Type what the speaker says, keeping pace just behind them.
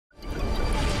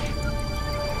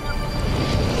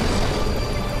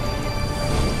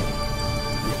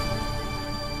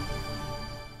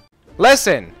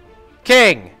Listen,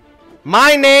 King.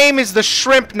 My name is the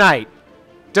Shrimp Knight,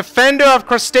 defender of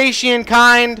crustacean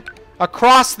kind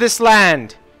across this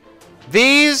land.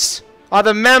 These are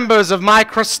the members of my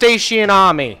crustacean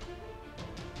army.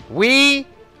 We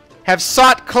have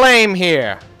sought claim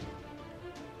here.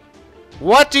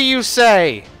 What do you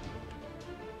say?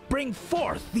 Bring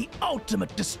forth the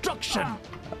ultimate destruction.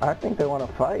 I think they want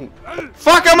to fight.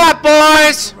 Fuck them up,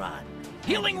 boys! Run.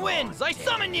 Healing winds, I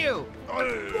summon you.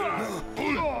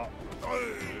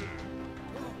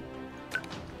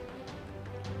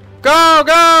 Go,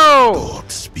 go!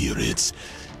 Dark spirits.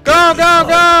 Go, go,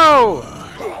 go!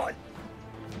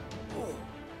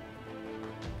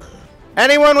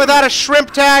 Anyone without a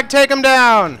shrimp tag, take them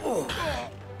down.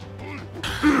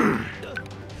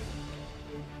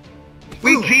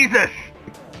 Sweet Jesus!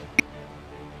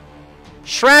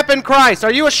 Shrimp and Christ,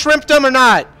 are you a shrimpdom or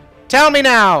not? Tell me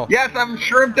now. Yes, I'm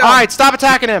shrimped up. Alright, stop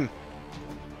attacking him.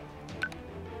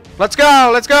 Let's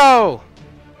go, let's go.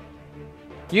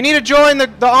 You need to join the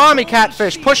army,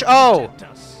 Catfish. Push O.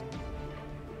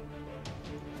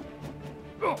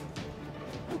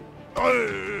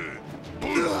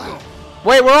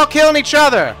 Wait, we're all killing each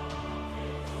other.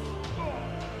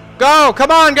 Go,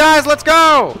 come on, guys, let's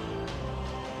go.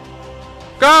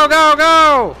 Go, go,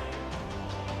 go.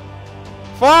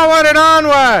 Forward and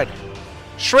onward.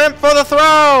 Shrimp for the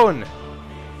throne.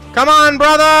 Come on,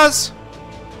 brothers.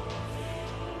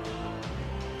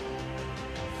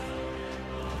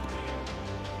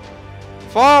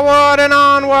 Forward and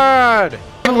onward.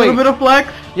 A little bit of flex.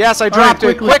 Yes, I dropped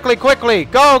it. Quickly, quickly.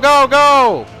 Go, go,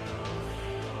 go.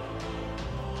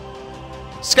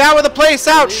 Scour the place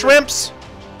out, shrimps.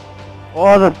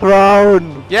 Oh, the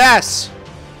throne. Yes.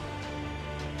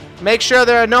 Make sure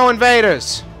there are no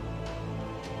invaders.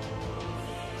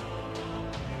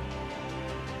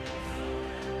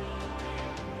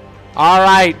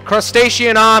 Alright,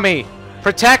 crustacean army.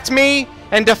 Protect me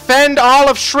and defend all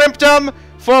of Shrimpdom,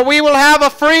 for we will have a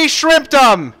free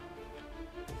Shrimpdom.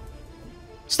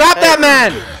 Stop that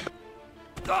man!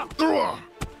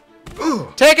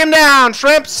 Take him down,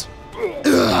 shrimps!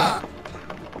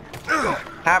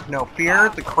 Have no fear,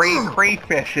 the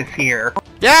crayfish is here.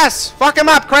 Yes! Fuck him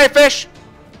up, crayfish!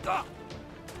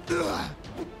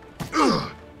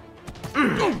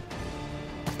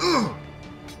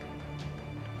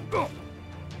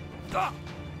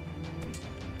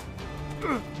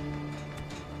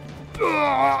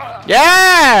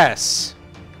 Yes!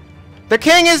 The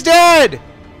king is dead!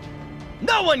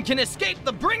 No one can escape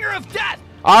the bringer of death!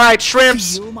 Alright,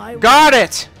 shrimps, guard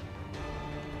it!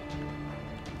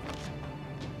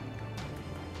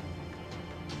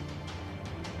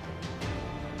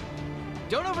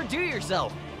 Don't overdo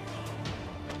yourself.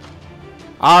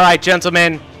 Alright,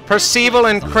 gentlemen. Percival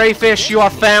and Crayfish, you are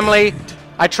family.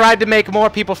 I tried to make more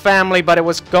people family, but it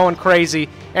was going crazy.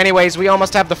 Anyways, we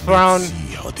almost have the throne.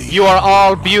 You are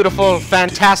all beautiful,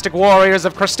 fantastic warriors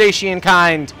of crustacean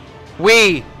kind.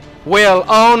 We will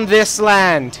own this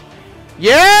land.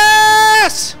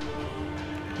 Yes!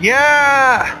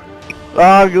 Yeah!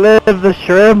 Long live the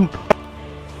shrimp.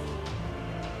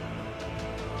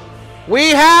 We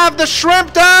have the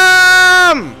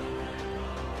Shrimpdom!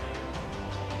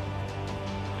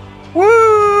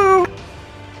 Woo!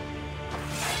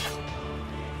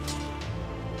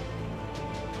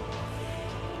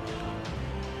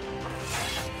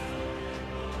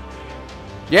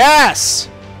 Yes!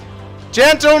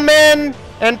 Gentlemen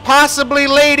and possibly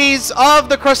ladies of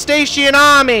the crustacean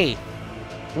army,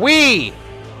 we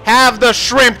have the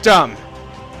Shrimpdom.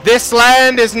 This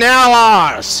land is now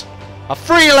ours. A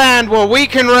free land where we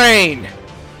can reign.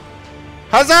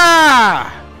 Huzzah!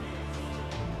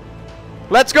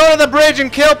 Let's go to the bridge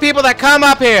and kill people that come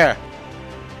up here.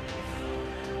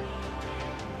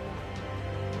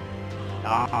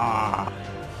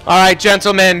 Alright,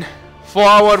 gentlemen.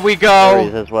 Forward we go.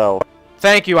 As well.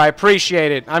 Thank you, I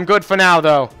appreciate it. I'm good for now,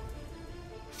 though.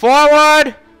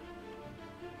 Forward!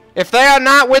 If they are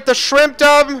not with the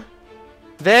Shrimpdom,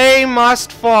 they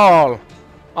must fall.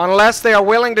 Unless they are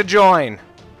willing to join.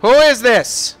 Who is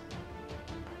this?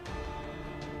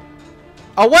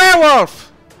 A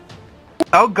werewolf!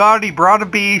 Oh god, he brought a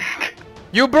beast.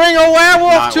 You bring a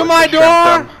werewolf to my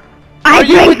door? I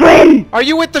bring free! Are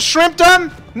you with the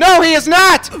Shrimpdom? No, he is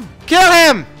not! Kill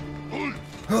him!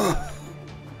 The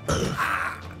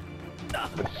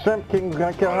Shrimp King's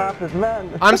gonna kill half his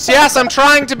men. Yes, I'm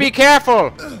trying to be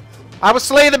careful. I will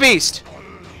slay the beast.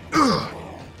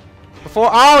 Before,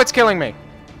 oh, it's killing me.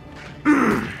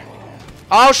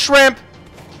 Oh, shrimp!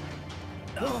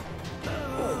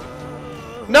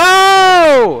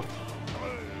 No!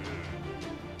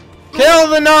 Kill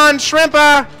the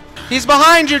non-shrimper! He's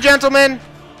behind you, gentlemen.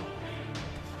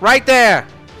 Right there.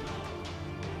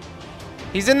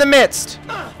 He's in the midst.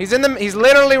 He's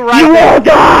literally right there. You will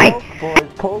die!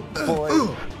 Poke boys.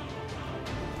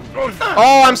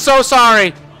 Oh, I'm so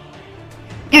sorry.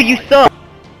 Dude, you suck!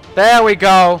 There we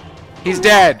go. He's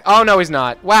dead. Oh, no, he's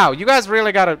not. Wow, you guys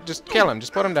really gotta just kill him.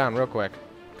 Just put him down real quick.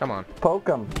 Come on. Poke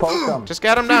him. Poke him. Just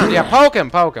get him down. Yeah, poke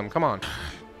him. Poke him. Come on.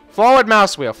 Forward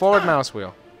mouse wheel. Forward mouse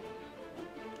wheel.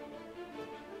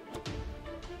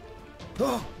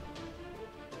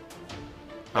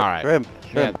 Alright. Shrimp.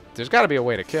 Yeah, there's gotta be a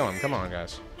way to kill him. Come on,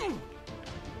 guys.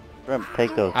 Shrimp,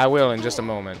 take those. I will in just a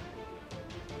moment.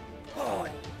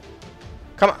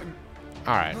 Come on.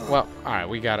 Alright, well, alright,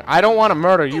 we got it. I don't want to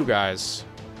murder you guys.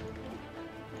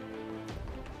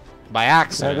 By Yeah,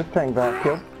 accident. this thing back.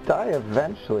 He'll die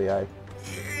eventually.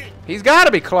 He's got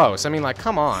to be close. I mean, like,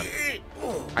 come on.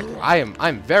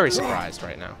 I'm very surprised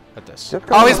right now at this. Just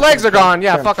go Oh, his on. legs are gone.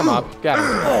 Yeah, fuck him up. Get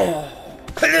him.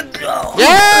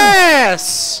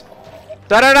 Yes!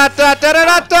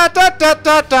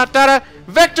 Da-da-da-da-da-da-da-da-da-da-da-da-da.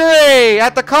 Victory!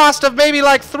 At the cost of maybe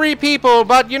like 3 people,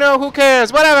 but you know, who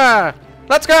cares? Whatever!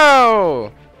 Let's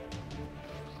go!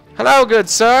 Hello, good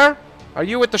sir. Are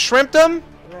you with the shrimpdom?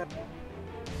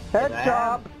 Head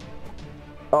chop.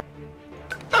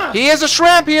 He is a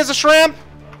shrimp! He is a shrimp!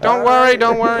 Don't worry,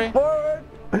 don't worry. Forward.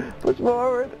 Push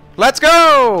forward. Let's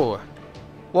go!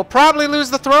 We'll probably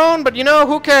lose the throne, but you know,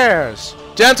 who cares?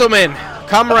 Gentlemen,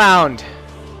 come round.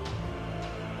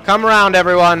 Come round,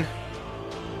 everyone.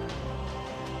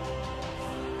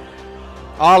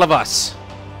 All of us.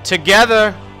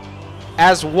 Together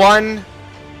as one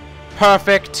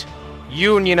perfect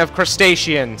union of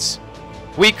crustaceans.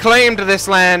 We claimed this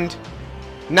land,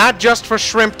 not just for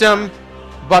shrimpdom,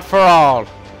 but for all.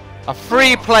 A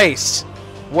free place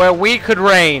where we could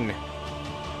reign.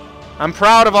 I'm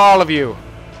proud of all of you.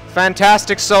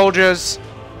 Fantastic soldiers,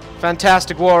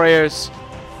 fantastic warriors,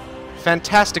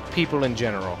 fantastic people in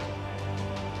general.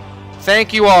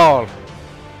 Thank you all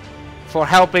for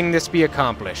helping this be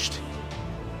accomplished.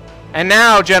 And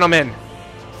now, gentlemen,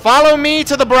 follow me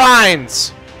to the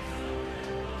brines,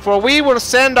 for we will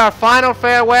send our final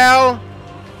farewell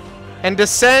and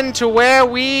descend to where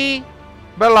we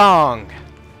belong.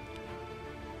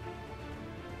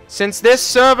 Since this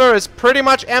server is pretty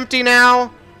much empty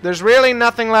now, there's really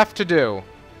nothing left to do.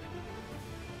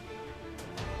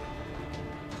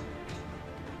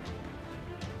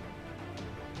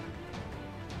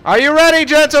 Are you ready,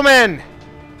 gentlemen?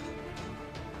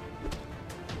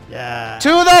 Yeah. To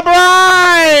the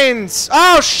brines!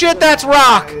 Oh shit, that's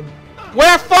rock!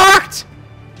 We're fucked!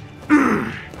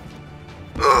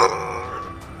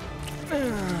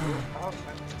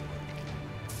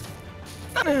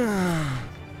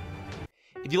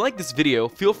 If you like this video,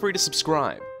 feel free to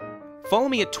subscribe. Follow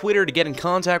me at Twitter to get in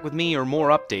contact with me or more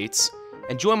updates,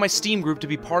 and join my Steam group to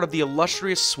be part of the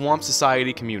illustrious Swamp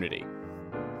Society community.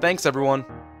 Thanks, everyone.